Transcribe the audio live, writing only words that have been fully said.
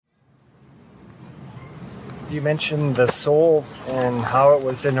You mentioned the soul and how it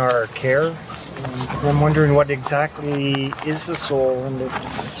was in our care. And I'm wondering what exactly is the soul and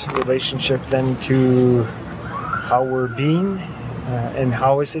its relationship then to how we're being, and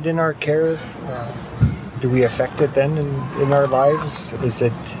how is it in our care? Do we affect it then in our lives? Is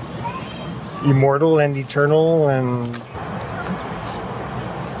it immortal and eternal? And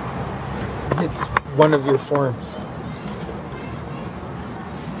it's one of your forms.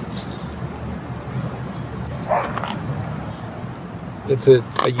 It's a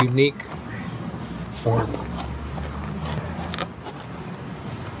unique form.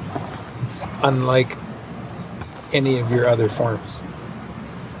 It's unlike any of your other forms.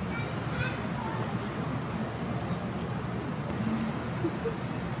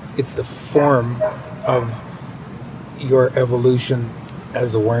 It's the form of your evolution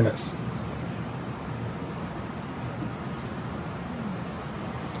as awareness.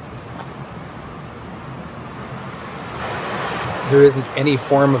 There isn't any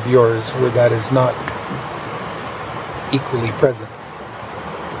form of yours where that is not equally present.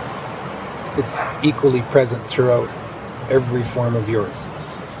 It's equally present throughout every form of yours.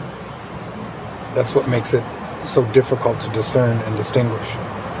 That's what makes it so difficult to discern and distinguish.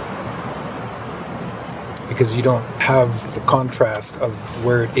 Because you don't have the contrast of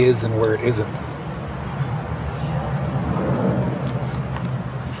where it is and where it isn't.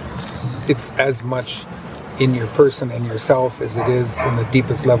 It's as much in your person and yourself as it is in the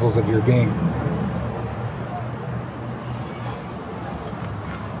deepest levels of your being.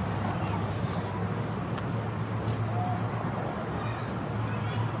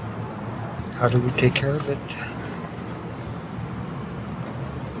 how do we take care of it?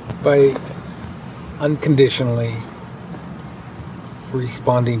 By unconditionally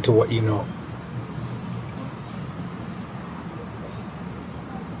responding to what you know.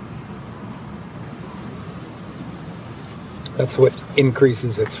 That's what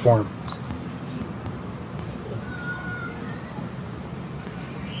increases its form.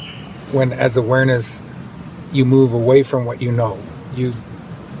 When, as awareness, you move away from what you know, you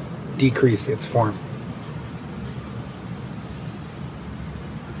decrease its form.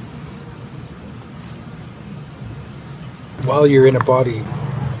 While you're in a body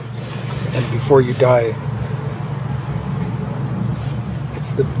and before you die,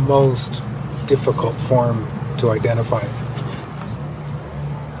 it's the most difficult form to identify.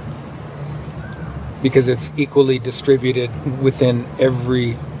 Because it's equally distributed within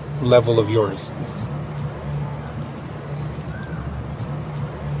every level of yours.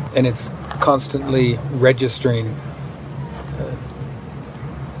 And it's constantly registering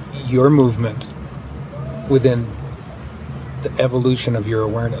your movement within the evolution of your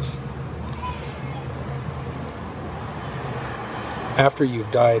awareness. After you've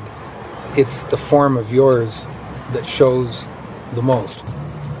died, it's the form of yours that shows the most.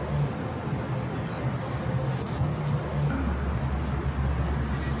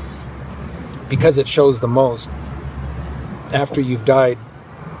 Because it shows the most, after you've died,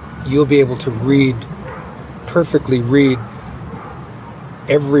 you'll be able to perfectly read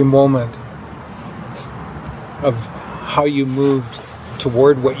every moment of how you moved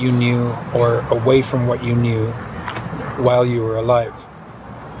toward what you knew or away from what you knew while you were alive.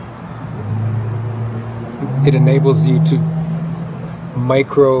 It enables you to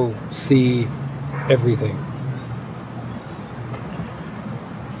micro see everything.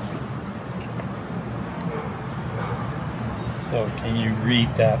 So can you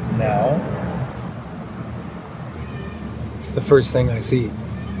read that now? It's the first thing I see.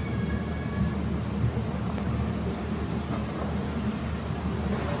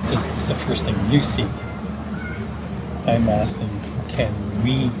 It's the first thing you see. I'm asking, can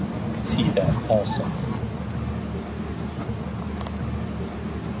we see that also?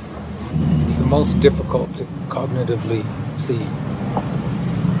 It's the most difficult to cognitively see.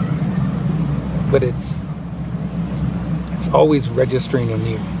 But it's always registering in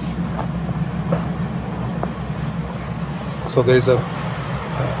you. So there's a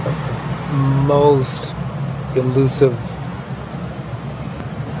most elusive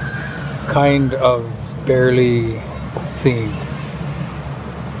kind of barely seeing.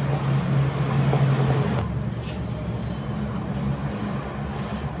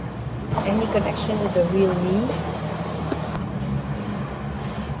 Any connection with the real me?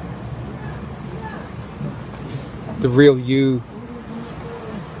 The real you,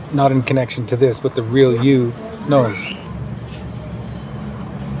 not in connection to this, but the real you knows.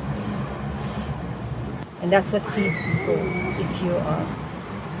 And that's what feeds the soul,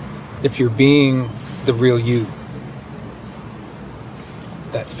 if you're being the real you,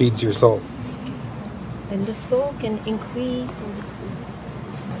 that feeds your soul. And the soul can increase and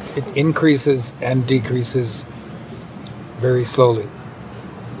decrease. It increases and decreases very slowly.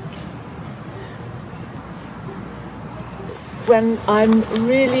 When I'm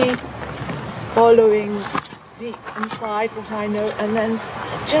really following deep inside what I know, and then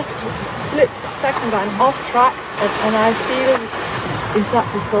just a split second I'm off track, and I feel, is that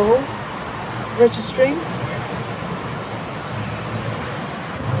the soul registering?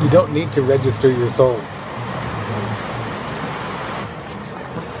 You don't need to register your soul.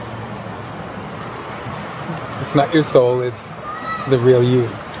 It's not your soul, it's the real you.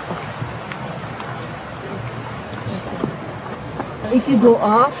 If you go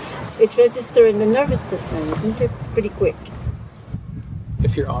off, it registers in the nervous system, isn't it? Pretty quick.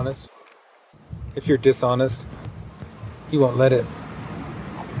 If you're honest, if you're dishonest, you won't let it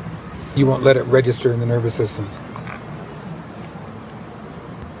register in the nervous system.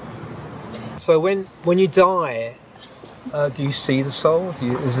 So when you die, do you see the soul?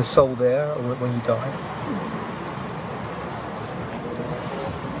 Is the soul there when you die?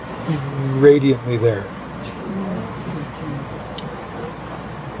 Radiantly there.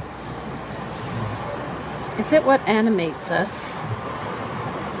 Is it what animates us?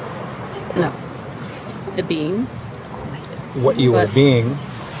 No. The being? What you are being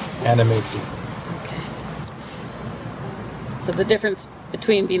animates you. Okay. So the difference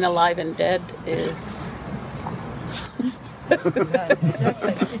between being alive and dead is...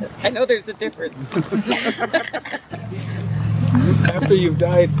 I know there's a difference. After you've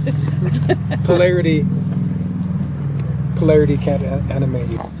died, polarity can't animate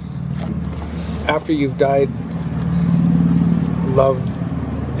you. After you've died, love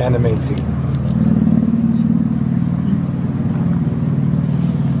animates you.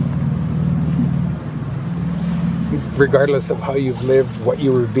 Regardless of how you've lived, what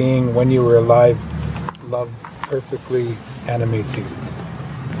you were being, when you were alive, love perfectly animates you.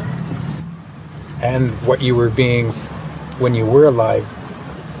 And what you were being when you were alive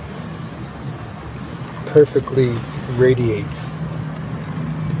perfectly radiates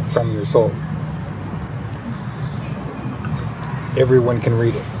from your soul. Everyone can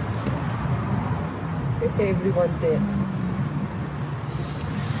read it. Everyone did.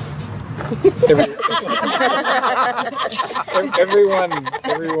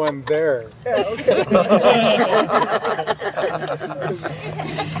 Everyone there. Yeah, okay.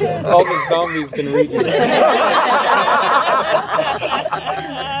 All the zombies can read you.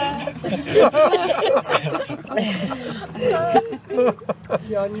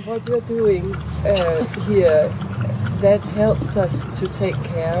 Jan, what you're doing here, that helps us to take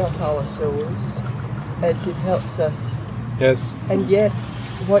care of our souls, as it helps us. Yes. And yet,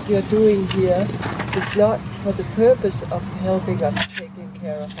 what you're doing here is not for the purpose of helping us taking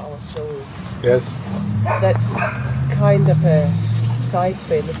care of our souls. Yes. That's kind of a side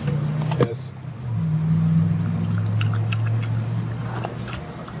benefit. Yes.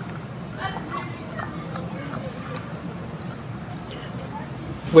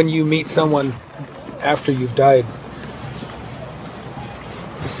 When you meet someone after you've died,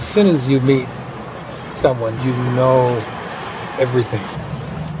 as soon as you meet someone, you know everything.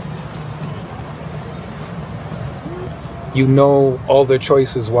 You know all their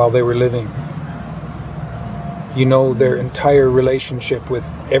choices while they were living. You know their entire relationship with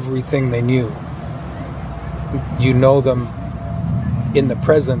everything they knew. You know them in the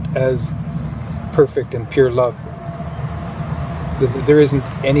present as perfect and pure love. There isn't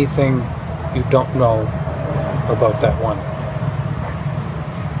anything you don't know about that one.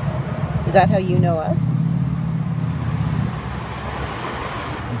 Is that how you know us?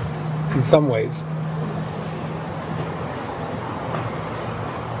 In some ways.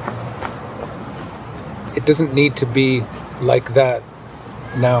 It doesn't need to be like that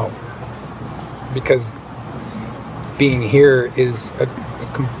now, because being here is a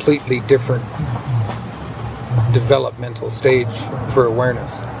completely different developmental stage for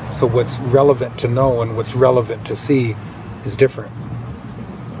awareness. So what's relevant to know and what's relevant to see is different.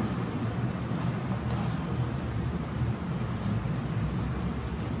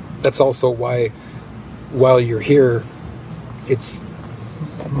 That's also why, while you're here, it's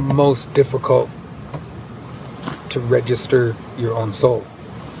most difficult to register your own soul.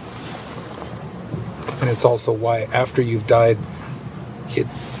 And it's also why, after you've died, it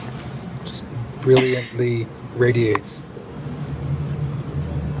just brilliantly radiates.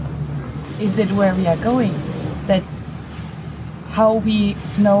 Is it where we are going? That how we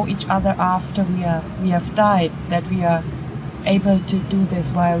know each other after we have died, that we are able to do this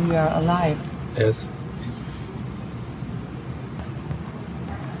while we are alive? Yes.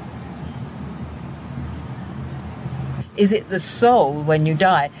 Is it the soul, when you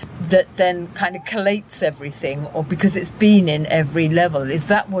die, that then kind of collates everything, or because it's been in every level? Is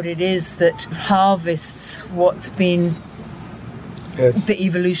that what it is that harvests what's been the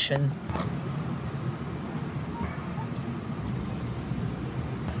evolution?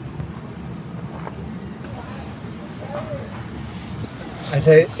 I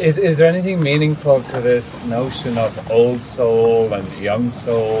say, is there anything meaningful to this notion of old soul and young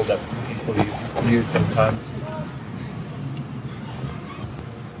soul that people use sometimes?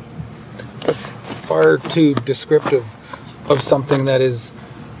 That's far too descriptive of something that is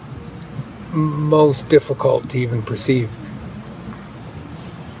most difficult to even perceive.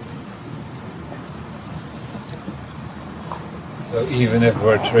 So even if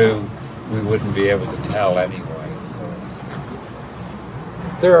we're true, we wouldn't be able to tell anyway. So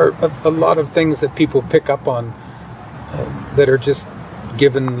there are a lot of things that people pick up on that are just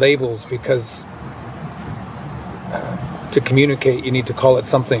given labels because to communicate you need to call it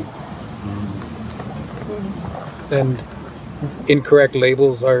something. And incorrect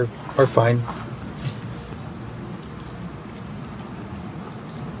labels are fine.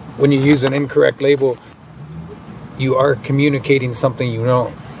 When you use an incorrect label, you are communicating something you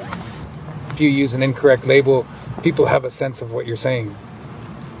know. If you use an incorrect label, people have a sense of what you're saying.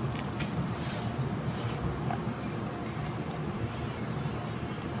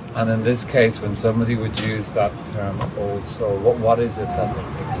 And in this case, when somebody would use that term old soul, what is it that they're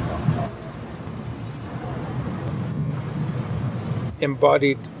picking up?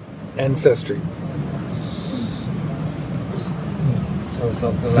 Embodied ancestry. So it's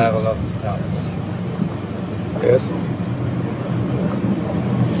of the level of the self. Yes.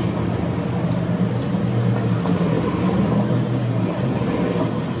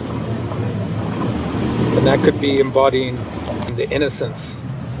 And that could be embodying the innocence.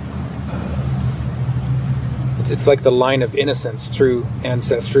 It's like the line of innocence through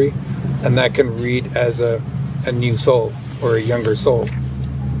ancestry, and that can read as a new soul or a younger soul.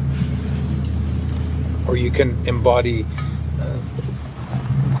 Or you can embody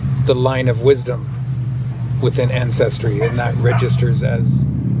the line of wisdom within ancestry, and that registers as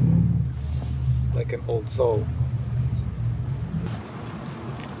like an old soul.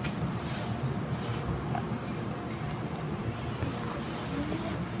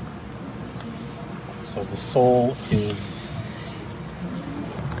 So the soul is...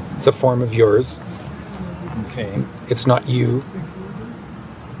 It's a form of yours. Okay. It's not you.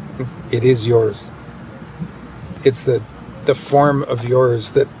 It is yours. It's the form of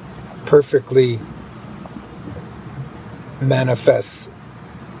yours that perfectly manifests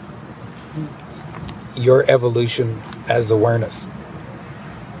your evolution as awareness.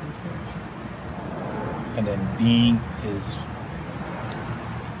 And then being is...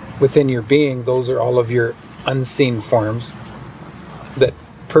 Within your being, those are all of your unseen forms that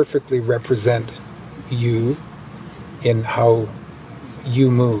perfectly represent you in how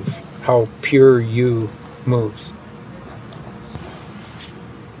you move, how pure you moves.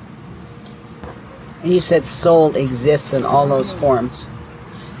 And you said soul exists in all those forms.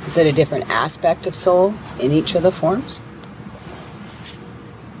 Is it a different aspect of soul in each of the forms?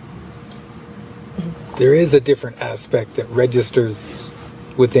 There is a different aspect that registers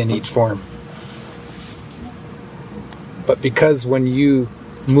within each form. But because when you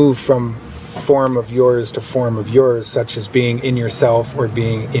move from form of yours to form of yours, such as being in yourself or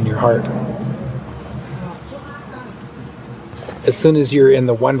being in your heart, as soon as you're in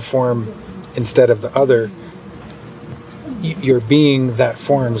the one form instead of the other, you're being that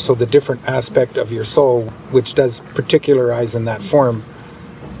form. So the different aspect of your soul, which does particularize in that form,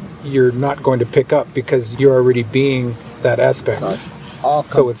 you're not going to pick up because you're already being that aspect.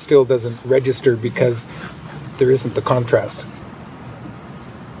 So it still doesn't register because there isn't the contrast.